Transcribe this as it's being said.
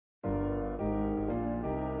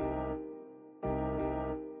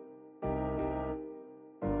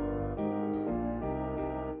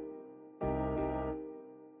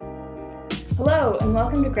Hello, and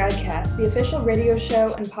welcome to GradCast, the official radio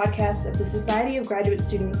show and podcast of the Society of Graduate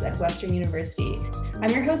Students at Western University.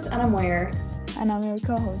 I'm your host, Anna Moyer. And I'm your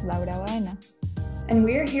co-host, Laura Baena. And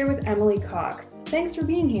we're here with Emily Cox. Thanks for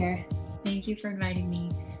being here. Thank you for inviting me.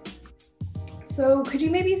 So could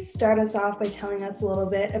you maybe start us off by telling us a little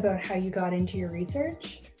bit about how you got into your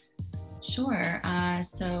research? Sure.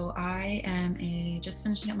 So I am just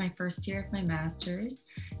finishing up my first year of my master's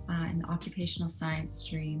in the occupational science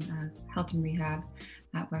stream of health and rehab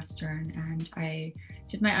at Western, and I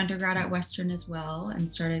did my undergrad at Western as well, and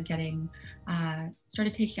started taking.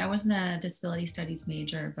 I wasn't a disability studies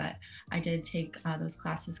major, but I did take those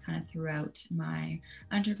classes kind of throughout my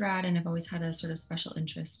undergrad, and I've always had a sort of special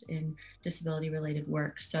interest in disability related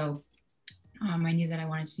work. So I knew that I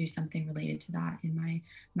wanted to do something related to that in my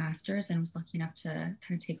master's, and was lucky enough to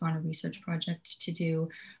kind of take on a research project to do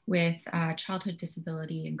with childhood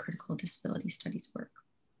disability and critical disability studies work.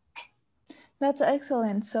 That's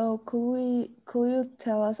excellent. So could you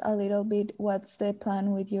tell us a little bit what's the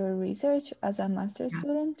plan with your research as a master's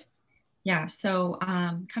student? Yeah, so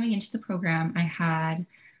coming into the program, I had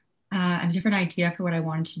a different idea for what I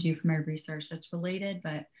wanted to do for my research that's related,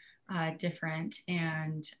 but different.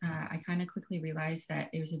 And I kind of quickly realized that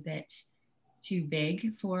it was a bit too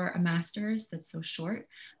big for a master's that's so short.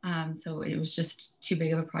 So it was just too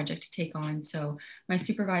big of a project to take on. So my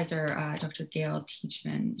supervisor, Dr. Gail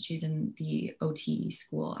Teachman, she's in the OT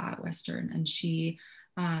school at Western, and she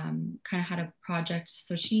kind of had a project.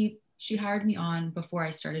 So she hired me on before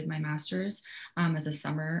I started my master's as a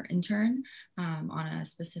summer intern on a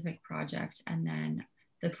specific project. And then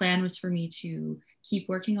the plan was for me to keep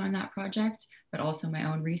working on that project, but also my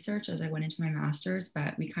own research as I went into my master's.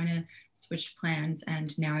 But we kind of switched plans,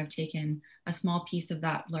 and now I've taken a small piece of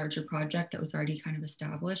that larger project that was already kind of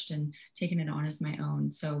established and taken it on as my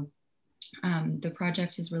own. So the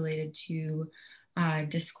project is related to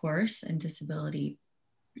discourse and disability,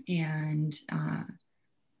 and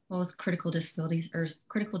well as critical disabilities or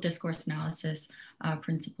critical discourse analysis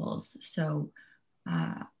principles. So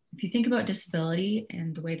if you think about disability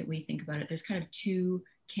and the way that we think about it, there's kind of two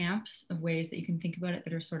camps of ways that you can think about it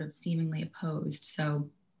that are sort of seemingly opposed. So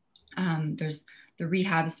there's the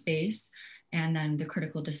rehab space and then the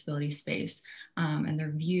critical disability space. And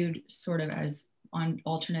they're viewed sort of as on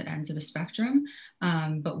alternate ends of a spectrum.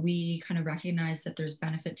 But we kind of recognize that there's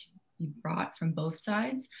benefit to be brought from both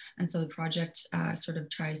sides. And so the project sort of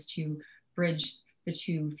tries to bridge the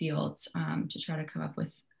two fields to try to come up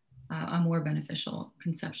with a more beneficial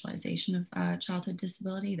conceptualization of childhood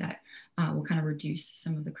disability that will kind of reduce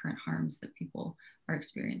some of the current harms that people are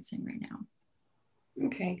experiencing right now.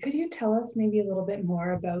 Okay, could you tell us maybe a little bit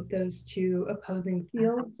more about those two opposing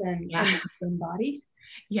fields and the body?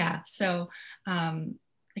 Yeah, so I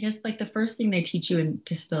guess like the first thing they teach you in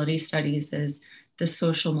disability studies is the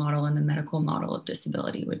social model and the medical model of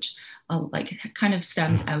disability, which like kind of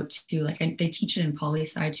stems out to like they teach it in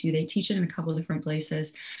poli-sci too. They teach it in a couple of different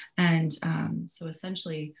places, and so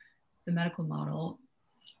essentially, the medical model.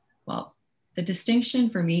 Well, the distinction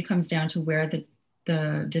for me comes down to where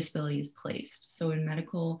the disability is placed. So in the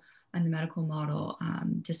medical model,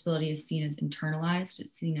 disability is seen as internalized.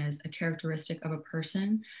 It's seen as a characteristic of a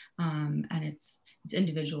person, and it's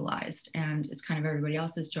individualized, and it's kind of everybody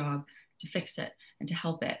else's job to fix it and to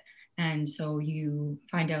help it. And so you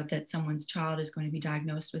find out that someone's child is going to be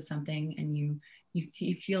diagnosed with something, and you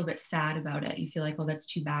feel a bit sad about it. You feel like, oh, that's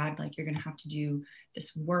too bad. Like you're going to have to do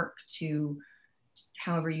this work to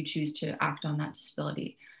however you choose to act on that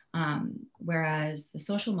disability. Whereas the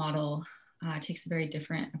social model takes a very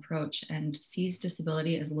different approach and sees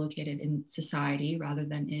disability as located in society rather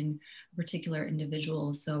than in a particular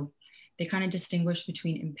individual. So they kind of distinguish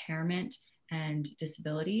between impairment and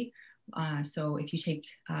disability. So if you take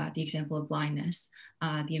the example of blindness,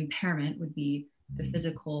 the impairment would be the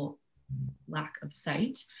physical lack of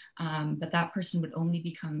sight, but that person would only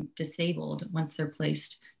become disabled once they're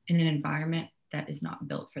placed in an environment that is not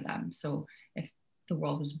built for them. So if the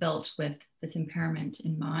world was built with this impairment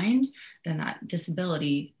in mind, then that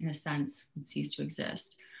disability, in a sense, would cease to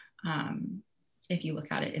exist. If you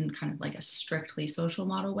look at it in kind of like a strictly social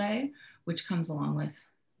model way, which comes along with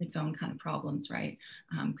its own kind of problems, right?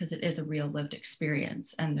 Because it is a real lived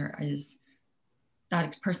experience, and there is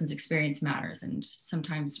that person's experience matters, and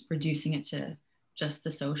sometimes reducing it to just the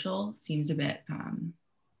social seems a bit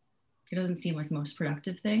it doesn't seem like the most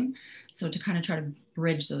productive thing. So to kind of try to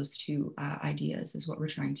bridge those two ideas is what we're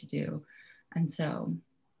trying to do. And so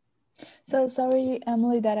sorry,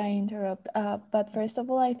 Emily, that I interrupt. But first of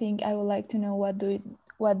all, I think I would like to know what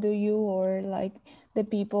do you or like the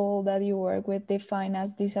people that you work with define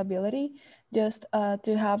as disability, just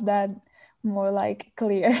to have that more like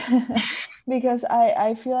clear because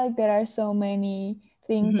I feel like there are so many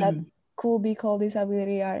things that Mhm. could be called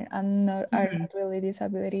disability are Mhm. not really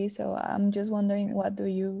disability. So I'm just wondering, what do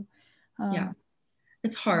you Yeah, um,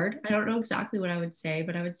 it's hard. I don't know exactly what I would say,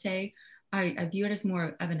 but I would say I view it as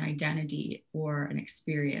more of an identity or an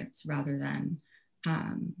experience rather than,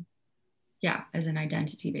 um, yeah, as an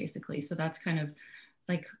identity basically. So that's kind of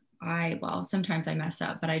like well, sometimes I mess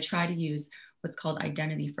up, but I try to use what's called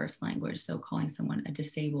identity first language. So calling someone a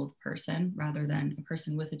disabled person rather than a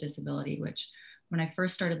person with a disability, which when I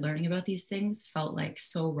first started learning about these things felt like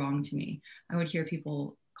so wrong to me. I would hear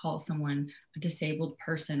people call someone a disabled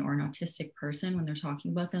person or an autistic person when they're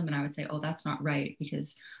talking about them. And I would say, oh, that's not right,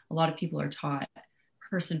 because a lot of people are taught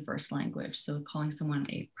person first language. So calling someone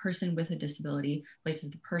a person with a disability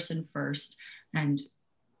places the person first and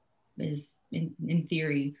is in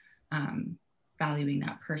theory um, valuing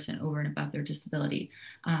that person over and above their disability.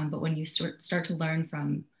 But when you start to learn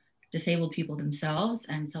from disabled people themselves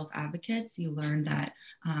and self-advocates, you learn that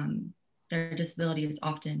their disability is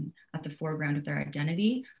often at the foreground of their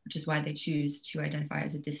identity, which is why they choose to identify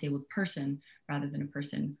as a disabled person rather than a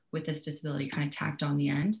person with this disability kind of tacked on the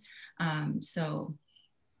end. So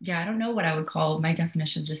yeah, I don't know what I would call my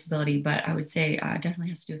definition of disability, but I would say definitely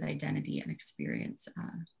has to do with identity and experience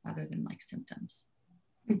rather than like symptoms.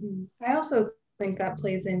 Mhm. I also think that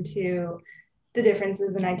plays into the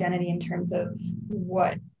differences in identity in terms of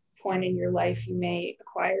what point in your life you may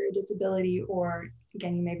acquire a disability, or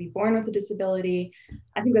again, you may be born with a disability.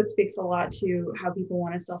 I think that speaks a lot to how people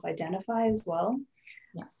want to self-identify as well.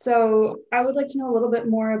 Yeah. So I would like to know a little bit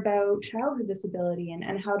more about childhood disability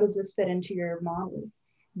and how does this fit into your model?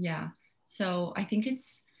 Yeah. So I think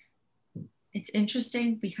it's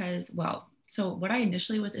interesting because, well, so what I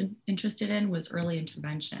initially was interested in was early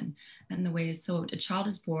intervention and the ways, so a child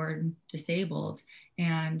is born disabled,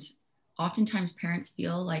 and oftentimes parents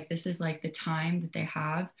feel like this is like the time that they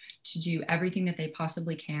have to do everything that they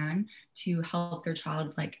possibly can to help their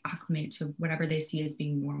child like acclimate to whatever they see as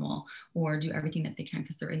being normal, or do everything that they can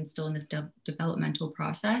because they're still in this developmental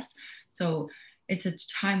process. So it's a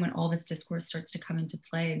time when all this discourse starts to come into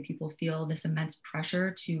play and people feel this immense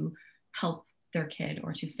pressure to help their kid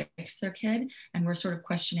or to fix their kid. And we're sort of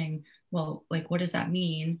questioning, well, like, what does that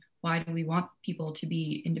mean? Why do we want people to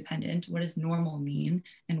be independent? What does normal mean?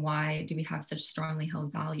 And why do we have such strongly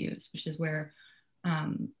held values? Which is where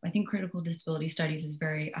I think critical disability studies is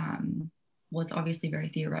very, well, it's obviously very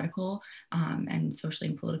theoretical and socially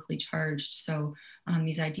and politically charged. So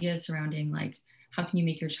these ideas surrounding like, how can you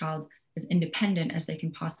make your child as independent as they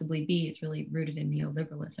can possibly be is really rooted in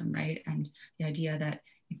neoliberalism, right? And the idea that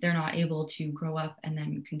if they're not able to grow up and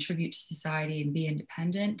then contribute to society and be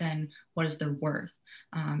independent, then what is their worth?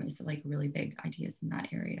 Is like really big ideas in that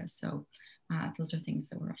area. So those are things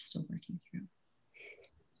that we're still working through.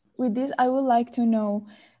 with this, I would like to know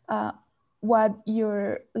what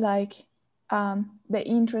your the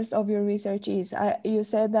interest of your research is. You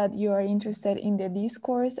said that you are interested in the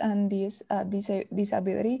discourse and this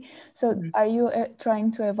disability. So Mm-hmm. are you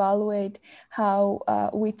trying to evaluate how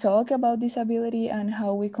we talk about disability and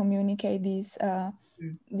how we communicate these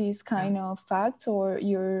kind of facts, or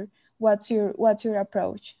what's your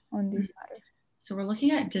approach on this matter? So we're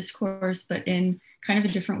looking at discourse, but in kind of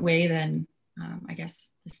a different way than I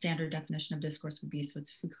guess the standard definition of discourse would be. So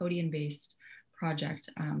it's Foucauldian-based project,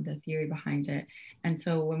 the theory behind it. And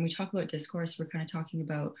so when we talk about discourse, we're kind of talking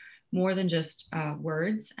about more than just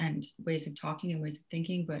words and ways of talking and ways of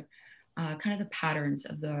thinking, but kind of the patterns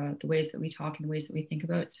of the ways that we talk and the ways that we think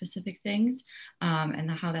about specific things,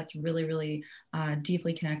 and how that's really, really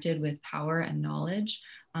deeply connected with power and knowledge,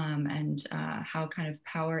 and how kind of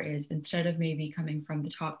power is, instead of maybe coming from the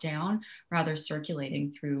top down, rather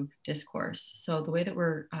circulating through discourse. So the way that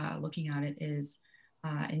we're looking at it is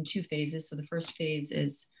in two phases. So the first phase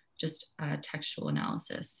is just textual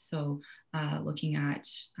analysis. So looking at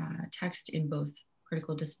text in both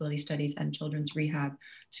critical disability studies and children's rehab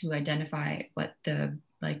to identify what the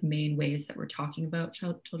like main ways that we're talking about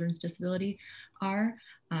children's disability are.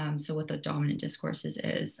 So what the dominant discourses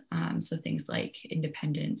is. So things like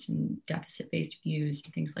independence and deficit-based views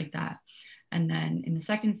and things like that. And then in the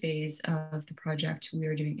second phase of the project, we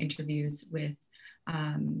are doing interviews with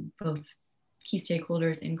both key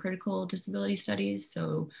stakeholders in critical disability studies,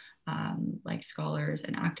 so like scholars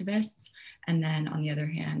and activists, and then on the other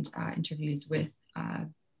hand, interviews with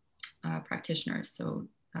practitioners, so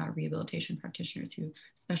rehabilitation practitioners who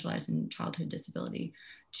specialize in childhood disability,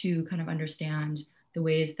 to kind of understand the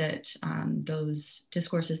ways that those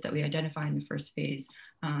discourses that we identify in the first phase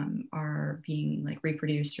are being like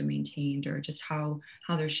reproduced or maintained, or just how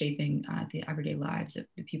they're shaping the everyday lives of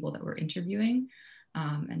the people that we're interviewing.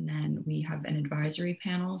 And then we have an advisory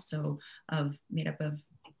panel, so made up of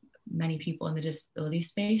many people in the disability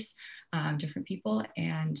space, different people.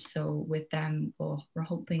 And so with them, we're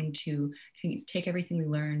hoping to take everything we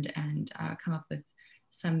learned and come up with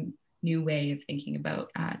some new way of thinking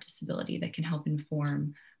about disability that can help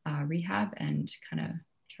inform rehab and kind of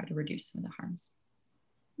try to reduce some of the harms.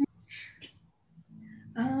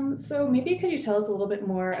 So maybe could you tell us a little bit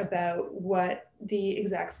more about what the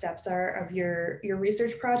exact steps are of your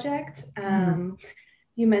research project?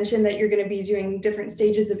 You mentioned that you're going to be doing different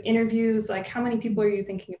stages of interviews. Like, how many people are you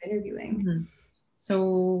thinking of interviewing?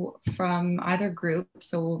 So from either group,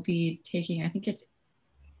 so we'll be taking, I think it's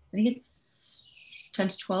 10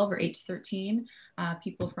 to 12 or 8 to 13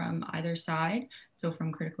 people from either side. So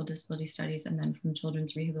from critical disability studies and then from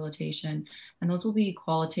children's rehabilitation. And those will be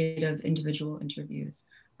qualitative individual interviews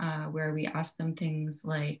where we ask them things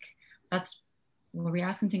like,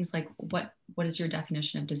 what is your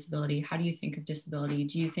definition of disability? How do you think of disability?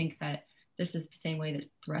 Do you think that this is the same way that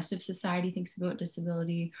the rest of society thinks about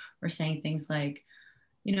disability? Or saying things like,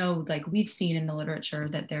 like we've seen in the literature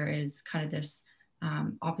that there is kind of this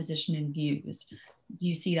opposition in views. Do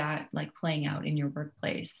you see that like playing out in your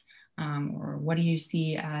workplace? Or what do you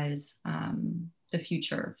see as the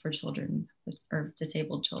future for children or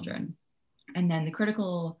disabled children? And then the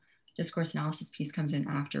critical discourse analysis piece comes in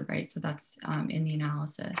after, right? So that's in the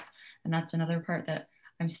analysis. And that's another part that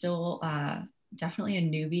I'm still definitely a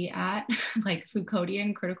newbie at. Like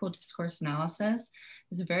Foucauldian critical discourse analysis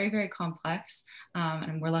is very, very complex.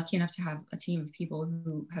 And we're lucky enough to have a team of people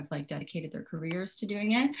who have like dedicated their careers to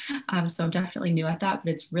doing it. So I'm definitely new at that,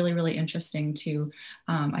 but it's really, really interesting to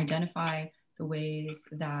identify the ways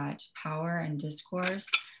that power and discourse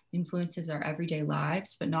influences our everyday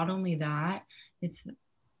lives. But not only that, it's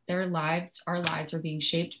our lives are being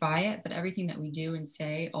shaped by it, but everything that we do and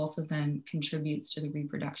say also then contributes to the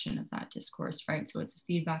reproduction of that discourse, right? So it's a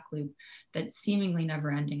feedback loop that's seemingly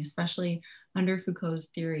never ending, especially under Foucault's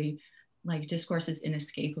theory. Like discourse is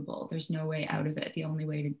inescapable. There's no way out of it. The only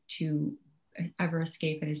way to ever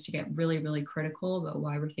escape it is to get really, really critical about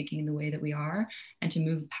why we're thinking the way that we are, and to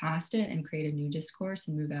move past it and create a new discourse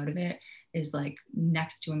and move out of it is like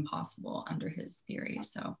next to impossible under his theory.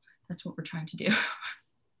 So that's what we're trying to do.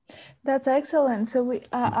 That's excellent. So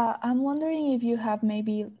I'm wondering if you have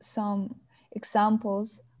maybe some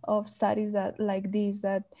examples of studies that like these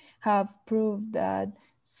that have proved that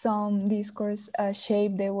some discourse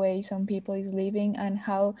shape the way some people is living, and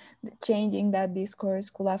how changing that discourse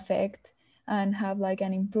could affect and have like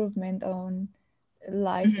an improvement on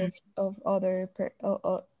life of other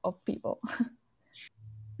of people.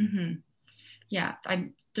 Yeah,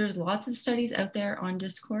 there's lots of studies out there on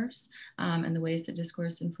discourse and the ways that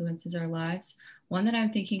discourse influences our lives. One that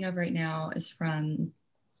I'm thinking of right now is from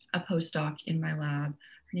a postdoc in my lab.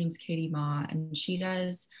 Her name's Katie Ma, and she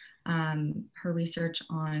does her research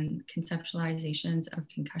on conceptualizations of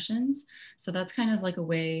concussions. So that's kind of like a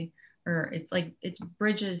way, or it's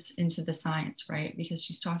bridges into the science, right? Because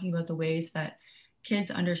she's talking about the ways that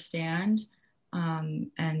kids understand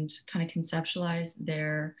and kind of conceptualize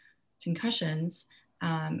their concussions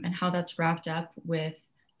and how that's wrapped up with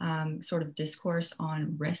sort of discourse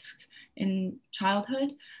on risk in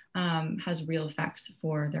childhood has real effects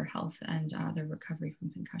for their health and their recovery from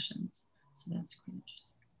concussions. So that's quite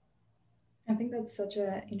interesting. I think that's such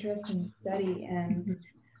an interesting study. And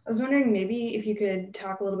I was wondering maybe if you could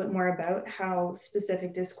talk a little bit more about how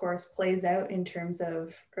specific discourse plays out in terms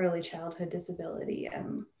of early childhood disability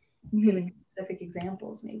and give specific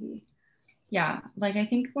examples maybe. Yeah, like I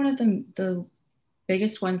think one of the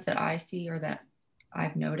biggest ones that I see or that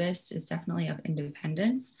I've noticed is definitely of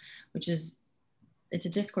independence, which is, it's a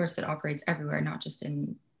discourse that operates everywhere, not just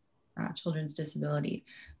in children's disability.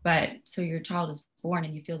 But so your child is born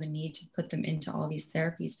and you feel the need to put them into all these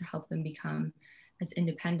therapies to help them become as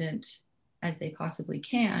independent as they possibly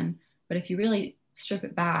can. But if you really strip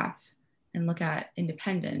it back and look at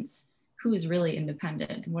independence, who is really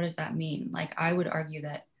independent and what does that mean? Like I would argue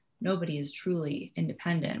that nobody is truly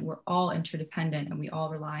independent. We're all interdependent and we all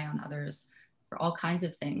rely on others for all kinds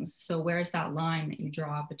of things. So where's that line that you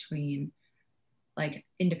draw between like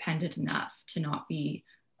independent enough to not be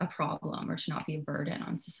a problem or to not be a burden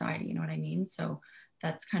on society? You know what I mean? So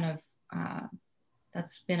that's kind of,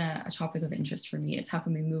 that's been a topic of interest for me, is how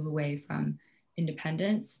can we move away from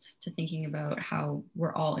independence to thinking about how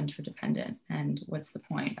we're all interdependent and what's the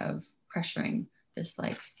point of pressuring this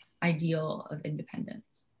like ideal of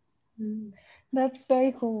independence. Mm. That's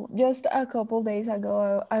very cool. Just a couple days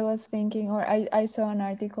ago, I was thinking, or I saw an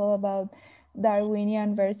article about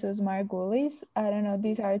Darwinian versus Margulis. I don't know,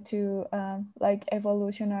 these are two like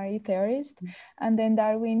evolutionary theorists. And then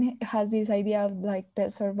Darwin has this idea of like the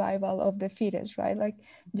survival of the fittest, right? Like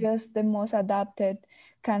just the most adapted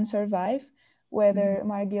can survive, whether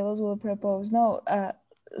Margulis will propose, no,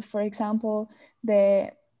 for example,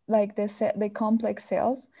 the like the complex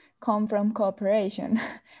cells come from cooperation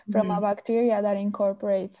from a bacteria that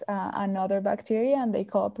incorporates another bacteria, and they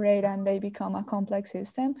cooperate and they become a complex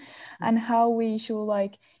system. And how we should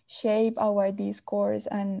like shape our discourse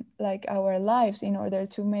and like our lives in order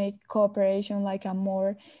to make cooperation like a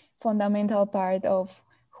more fundamental part of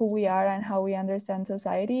who we are and how we understand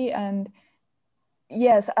society. And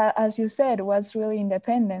yes, as you said, what's really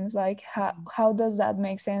independence? Like how does that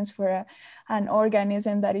make sense for an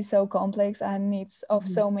organism that is so complex and needs of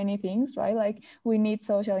so many things, right? Like we need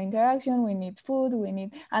social interaction, we need food, we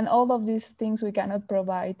need, and all of these things we cannot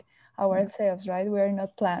provide ourselves, right? We're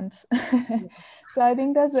not plants. So I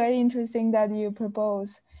think that's very interesting that you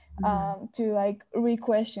propose to like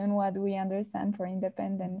re-question what we understand for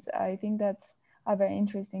independence. I think that's a very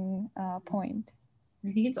interesting point.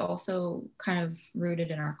 I think it's also kind of rooted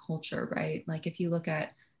in our culture, right? Like if you look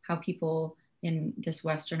at how people in this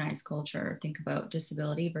westernized culture think about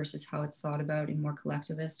disability versus how it's thought about in more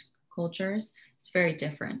collectivist cultures, it's very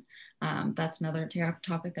different. That's another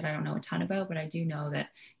topic that I don't know a ton about, but I do know that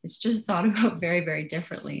it's just thought about very, very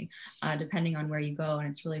differently depending on where you go. And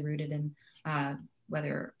it's really rooted in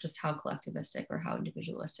whether just how collectivistic or how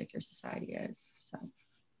individualistic your society is. So.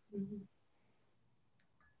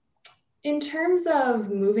 In terms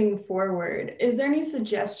of moving forward, is there any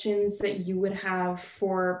suggestions that you would have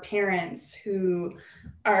for parents who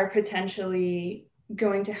are potentially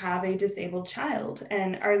going to have a disabled child?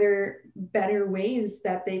 And are there better ways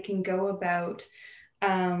that they can go about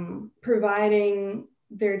providing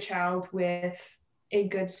their child with a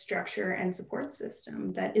good structure and support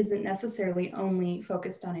system that isn't necessarily only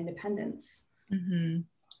focused on independence?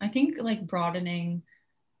 I think like broadening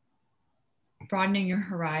your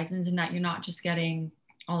horizons, and that you're not just getting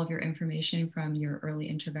all of your information from your early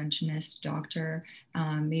interventionist doctor,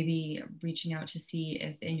 maybe reaching out to see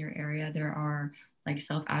if in your area there are like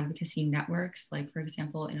self-advocacy networks. Like for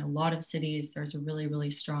example, in a lot of cities, there's a really,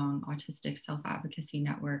 really strong autistic self-advocacy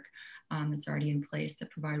network that's already in place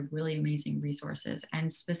that provide really amazing resources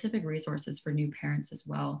and specific resources for new parents as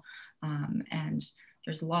well. And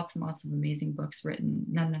there's lots and lots of amazing books written,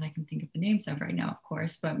 none that I can think of the names of right now, of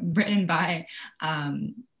course, but written by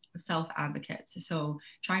self-advocates. So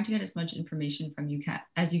trying to get as much information from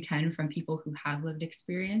as you can from people who have lived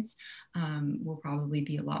experience will probably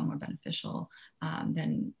be a lot more beneficial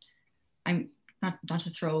than I'm not to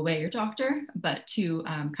throw away your doctor, but to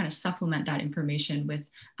kind of supplement that information with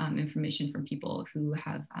information from people who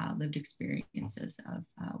have lived experiences of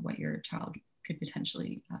what your child could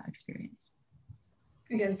potentially experience.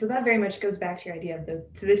 Again, so that very much goes back to your idea of the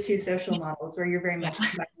two social models where you're very much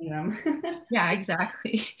combining them. Yeah,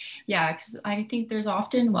 exactly. Yeah, because I think there's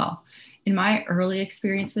often, well, in my early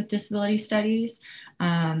experience with disability studies,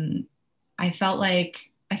 I felt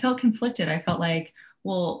conflicted. I felt like,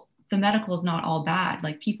 well, the medical is not all bad.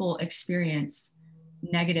 Like people experience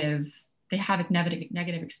they have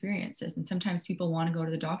negative experiences. And sometimes people want to go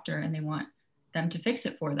to the doctor and they want them to fix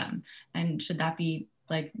it for them. And should that be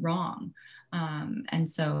like wrong?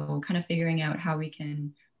 And so kind of figuring out how we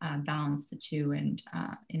can balance the two and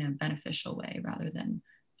in a beneficial way rather than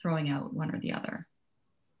throwing out one or the other.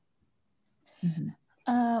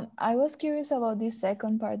 I was curious about this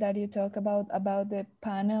second part that you talk about the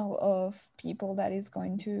panel of people that is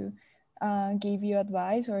going to give you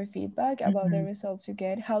advice or feedback about the results you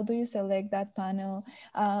get. How do you select that panel?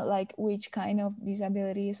 Like which kind of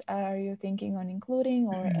disabilities are you thinking on including,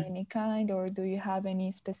 or any kind, or do you have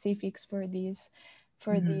any specifics for this,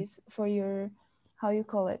 for your, how you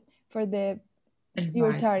call it, for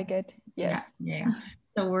your target? Yes. Yeah.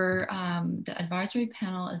 So we're the advisory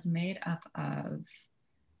panel is made up of,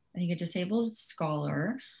 I think, a disabled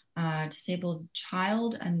scholar, disabled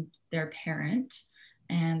child and their parent,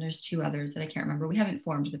 and there's two others that I can't remember. We haven't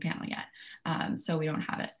formed the panel yet, so we don't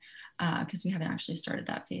have it because we haven't actually started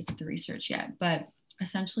that phase of the research yet. But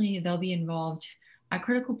essentially, they'll be involved at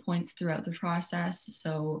critical points throughout the process.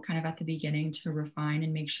 So kind of at the beginning to refine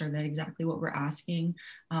and make sure that exactly what we're asking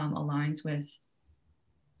aligns with,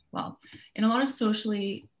 well, in a lot of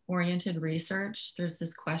socially oriented research, there's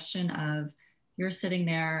this question of, you're sitting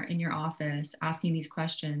there in your office asking these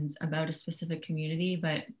questions about a specific community,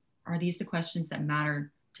 but are these the questions that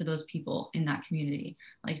matter to those people in that community?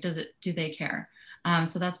 Like, do they care?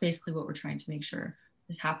 So that's basically what we're trying to make sure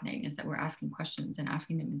is happening, is that we're asking questions and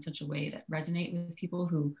asking them in such a way that resonate with people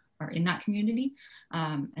who are in that community.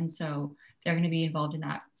 And so they're going to be involved in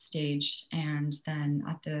that stage, and then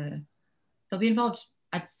they'll be involved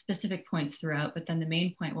at specific points throughout, but then the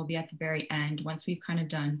main point will be at the very end. Once we've kind of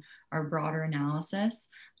done our broader analysis,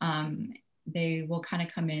 they will kind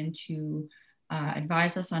of come in to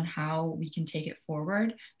advise us on how we can take it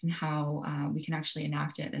forward and how we can actually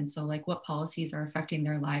enact it. And so like what policies are affecting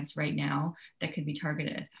their lives right now that could be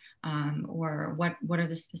targeted, or what are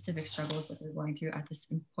the specific struggles that they're going through at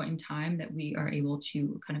this point in time that we are able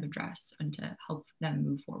to kind of address and to help them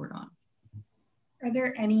move forward on. Are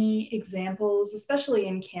there any examples, especially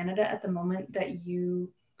in Canada at the moment, that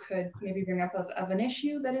you could maybe bring up of an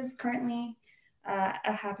issue that is currently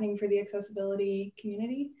happening for the accessibility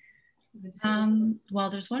community?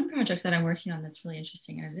 Well, there's one project that I'm working on that's really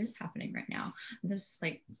interesting, and it is happening right now. This is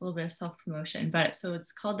like a little bit of self-promotion, but so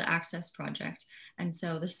it's called the Access Project. And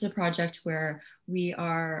so this is a project where we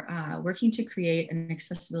are working to create an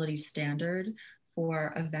accessibility standard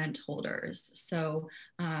for event holders. So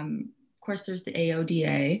of course, there's the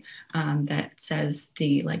AODA that says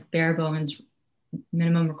the like bare bones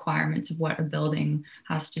minimum requirements of what a building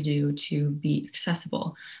has to do to be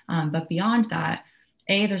accessible. But beyond that,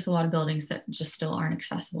 A, there's a lot of buildings that just still aren't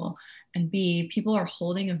accessible. And B, people are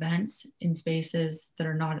holding events in spaces that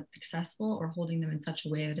are not accessible or holding them in such a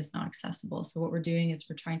way that is not accessible. So what we're doing is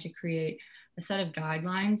we're trying to create a set of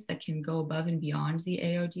guidelines that can go above and beyond the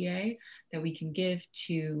AODA that we can give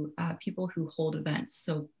to people who hold events.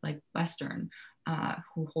 So like Western,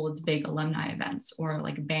 who holds big alumni events, or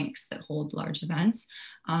like banks that hold large events.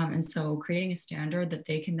 And so creating a standard that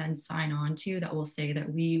they can then sign on to that will say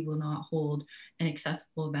that we will not hold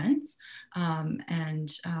inaccessible events,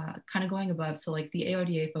 and kind of going above. So like the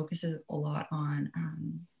AODA focuses a lot on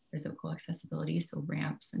physical accessibility, so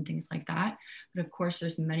ramps and things like that. But of course,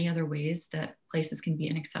 there's many other ways that places can be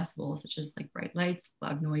inaccessible, such as like bright lights,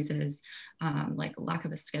 loud noises, like lack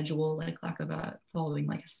of a schedule, like lack of a following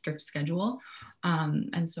like a strict schedule.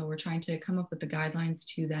 And so we're trying to come up with the guidelines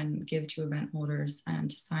to then give to event holders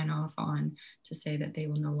and to sign off on to say that they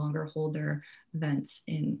will no longer hold their events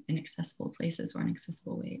in inaccessible places or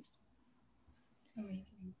inaccessible ways.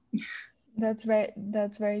 Amazing. That's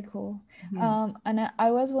very cool. Mm-hmm. And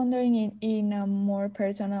I was wondering in a more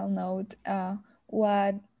personal note,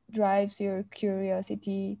 what drives your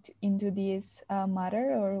curiosity into this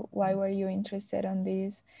matter, or why were you interested in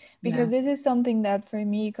this? Because this is something that for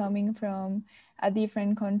me, coming from a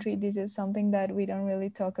different country, this is something that we don't really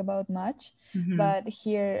talk about much. Mm-hmm. But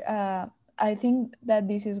here, I think that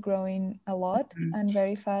this is growing a lot and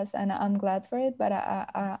very fast, and I'm glad for it. But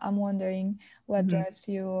I'm wondering what drives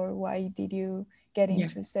you, or why did you get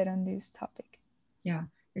interested in this topic? Yeah,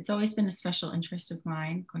 it's always been a special interest of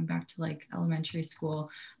mine, going back to like elementary school.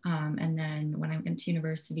 And then when I went to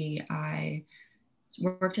university, I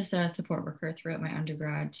worked as a support worker throughout my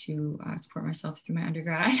undergrad to support myself through my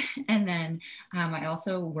undergrad. And then I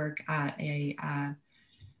also work at a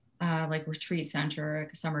like retreat center,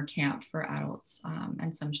 like a summer camp for adults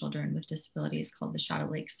and some children with disabilities called the Shadow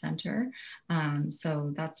Lake Center.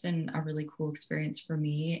 So that's been a really cool experience for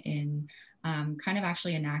me in kind of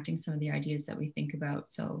actually enacting some of the ideas that we think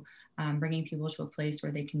about. So bringing people to a place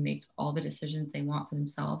where they can make all the decisions they want for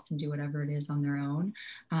themselves and do whatever it is on their own,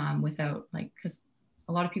 without like, because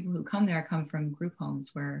a lot of people who come there come from group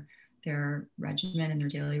homes where their regimen and their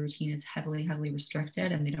daily routine is heavily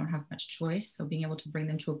restricted and they don't have much choice. So being able to bring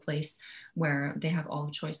them to a place where they have all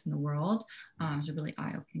the choice in the world is a really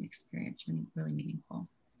eye-opening experience, really meaningful.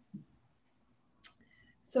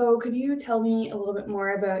 So could you tell me a little bit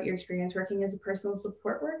more about your experience working as a personal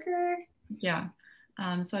support worker? Yeah.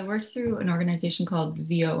 So I worked through an organization called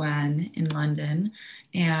VON in London,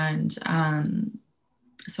 and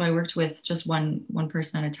so I worked with just one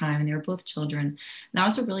person at a time, and they were both children. And that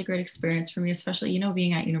was a really great experience for me, especially, you know,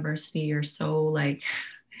 being at university, you're so like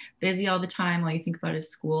busy all the time. All you think about is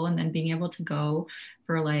school, and then being able to go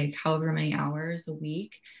for like however many hours a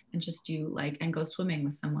week and just do like, and go swimming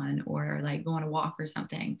with someone or like go on a walk or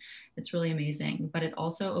something. It's really amazing. But it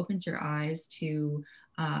also opens your eyes to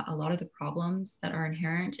a lot of the problems that are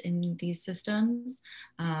inherent in these systems,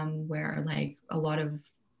 where like a lot of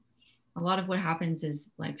what happens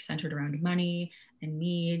is like centered around money and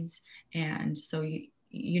needs. And so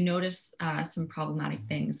you notice some problematic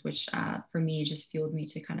things, which for me just fueled me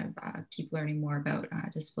to kind of keep learning more about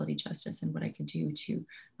disability justice and what I could do to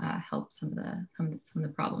help some of the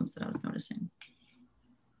problems that I was noticing.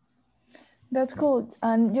 That's cool.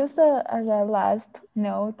 And just as a last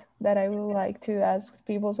note that I would like to ask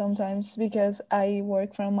people sometimes, because I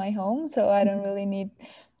work from my home, so I don't really need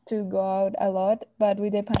to go out a lot. But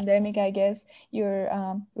with the pandemic, I guess your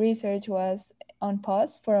research was on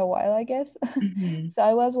pause for a while, I guess. Mm-hmm. So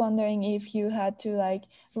I was wondering if you had to like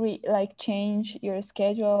change your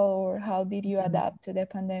schedule, or how did you adapt to the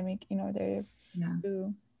pandemic in order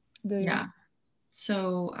to do your. Yeah.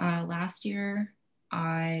 So last year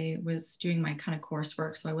I was doing my kind of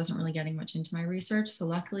coursework, so I wasn't really getting much into my research. So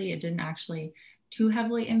luckily it didn't actually too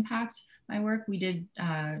heavily impact my work. We did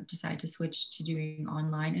decide to switch to doing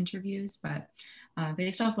online interviews, but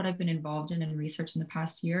based off what I've been involved in research in the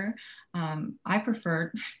past year, I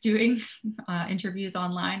prefer doing interviews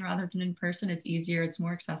online rather than in person. It's easier, it's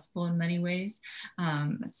more accessible in many ways.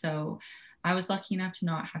 So I was lucky enough to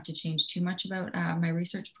not have to change too much about my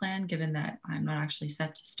research plan, given that I'm not actually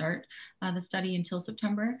set to start the study until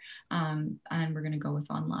September. And we're going to go with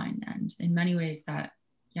online. And in many ways that,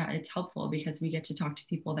 yeah, it's helpful because we get to talk to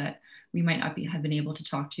people that we might not have been able to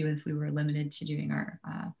talk to if we were limited to doing our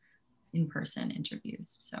in-person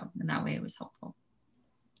interviews. So in that way, it was helpful.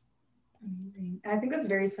 Amazing. I think that's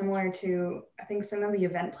very similar to, I think, some of the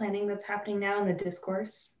event planning that's happening now in the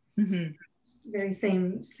discourse. Mm-hmm. Very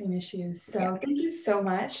same issues. So Thank you so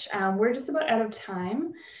much. We're just about out of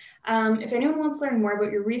time. If anyone wants to learn more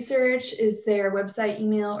about your research, is there a website,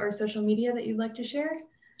 email, or social media that you'd like to share?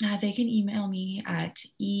 They can email me at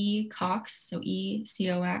ecox, so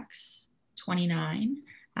ECOX 29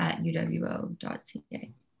 at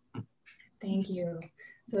uwo.ca. Thank you.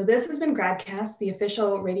 So this has been GradCast, the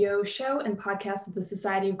official radio show and podcast of the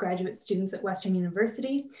Society of Graduate Students at Western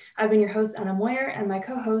University. I've been your host, Anna Moyer, and my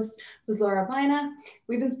co-host was Laura Bina.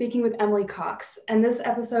 We've been speaking with Emily Cox, and this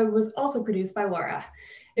episode was also produced by Laura.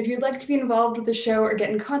 If you'd like to be involved with the show or get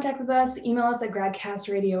in contact with us, email us at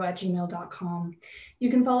gradcastradio@gmail.com. You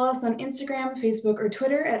can follow us on Instagram, Facebook, or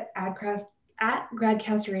Twitter at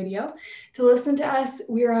GradCast Radio. To listen to us,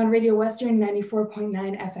 we are on Radio Western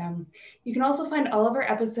 94.9 FM. You can also find all of our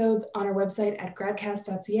episodes on our website at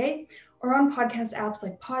gradcast.ca or on podcast apps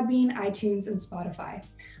like Podbean, iTunes, and Spotify.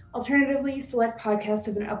 Alternatively, select podcasts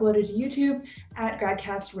have been uploaded to YouTube at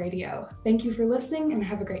GradCast Radio. Thank you for listening and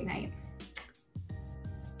have a great night.